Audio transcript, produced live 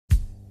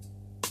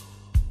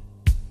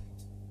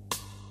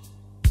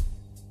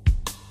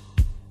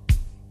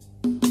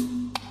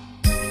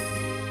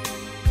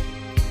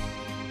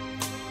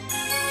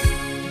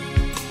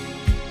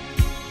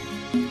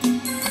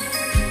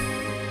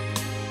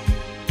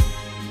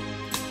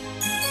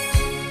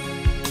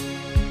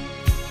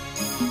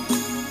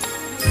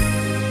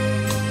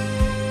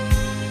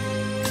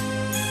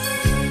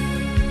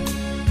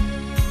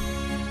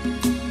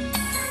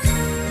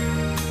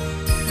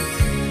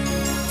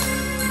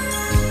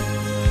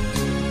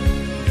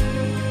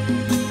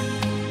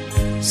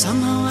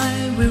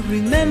will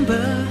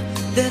remember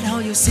that how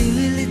your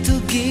silly little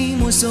game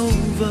was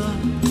over.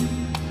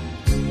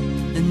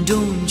 And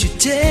don't you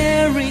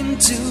dare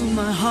into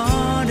my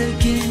heart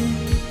again,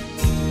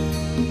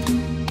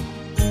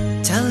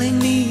 telling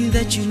me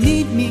that you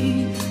need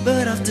me,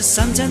 but after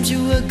sometimes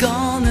you were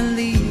gonna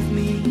leave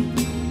me,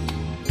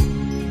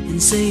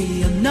 and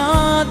say I'm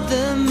not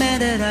the man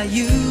that I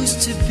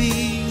used to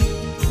be.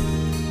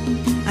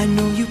 I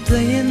know you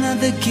play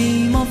another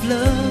game of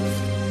love.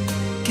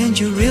 Can't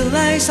you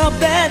realize how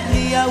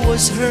badly I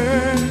was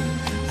hurt?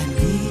 I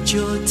need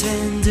your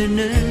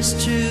tenderness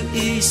to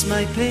ease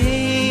my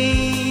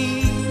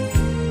pain.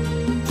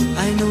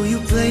 I know you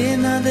play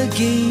another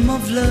game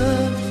of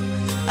love.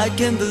 I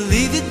can't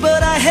believe it,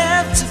 but I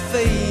have to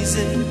face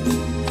it.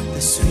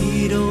 The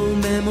sweet old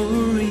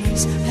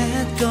memories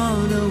had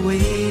gone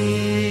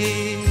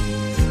away.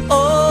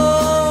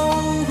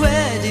 Oh,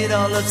 where did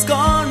all love's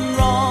gone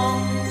wrong?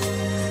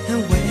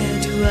 And where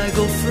do I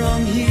go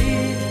from here?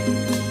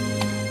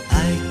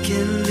 I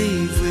can't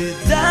live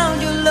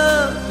without your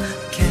love,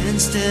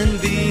 can't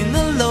stand being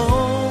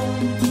alone.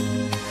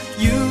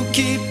 You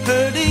keep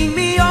hurting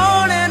me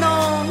on and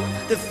on,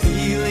 the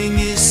feeling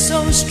is so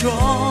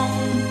strong.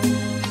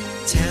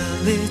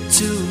 Tell it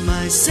to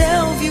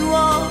myself you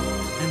are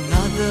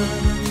another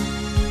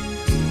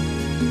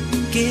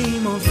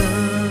game of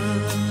love.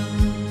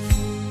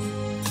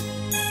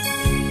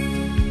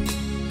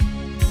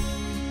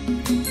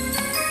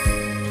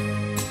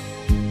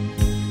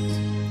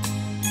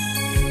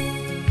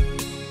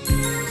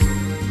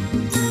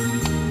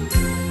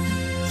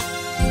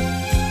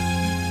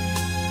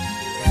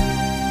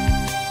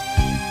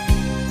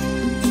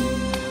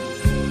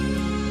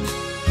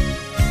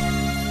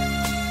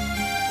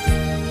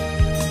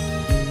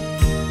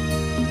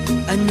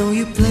 I know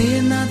you play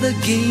another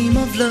game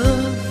of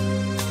love.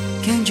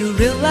 Can't you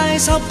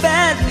realize how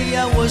badly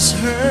I was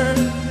hurt?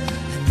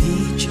 I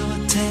need your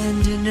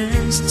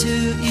tenderness to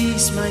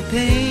ease my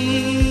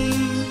pain.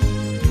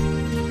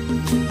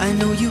 I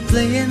know you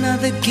play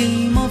another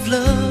game of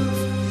love.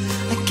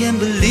 I can't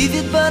believe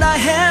it, but I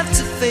have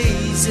to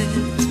face it.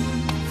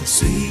 The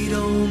sweet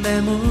old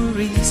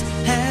memories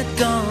had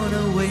gone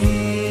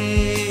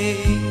away.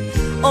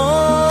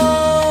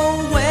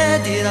 Oh, where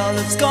did all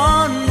that's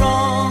gone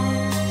wrong?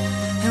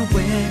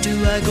 Where do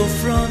I go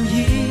from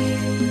here?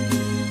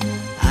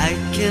 I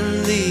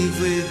can't live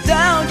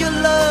without your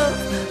love,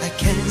 I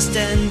can't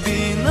stand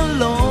being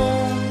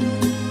alone.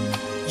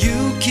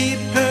 You keep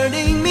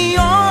hurting me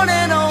on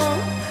and on,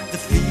 the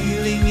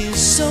feeling is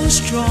so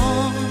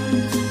strong.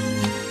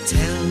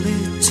 Tell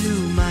it to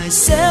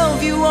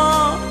myself you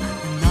are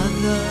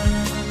another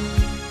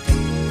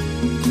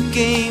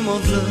game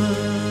of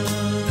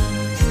love.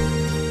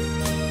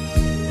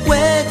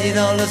 Where did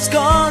all that's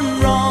gone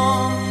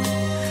wrong?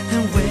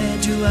 And where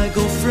do I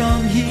go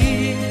from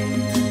here?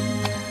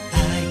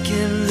 I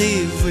can't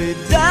live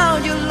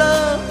without your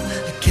love,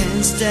 I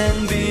can't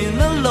stand being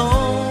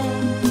alone.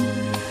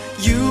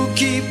 You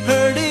keep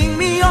hurting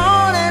me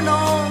on and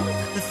on,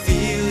 the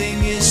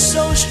feeling is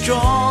so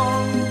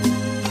strong.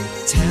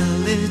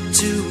 Tell it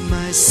to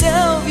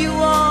myself you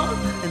are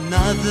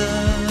another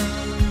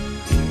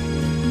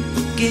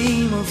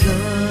game of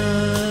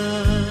love.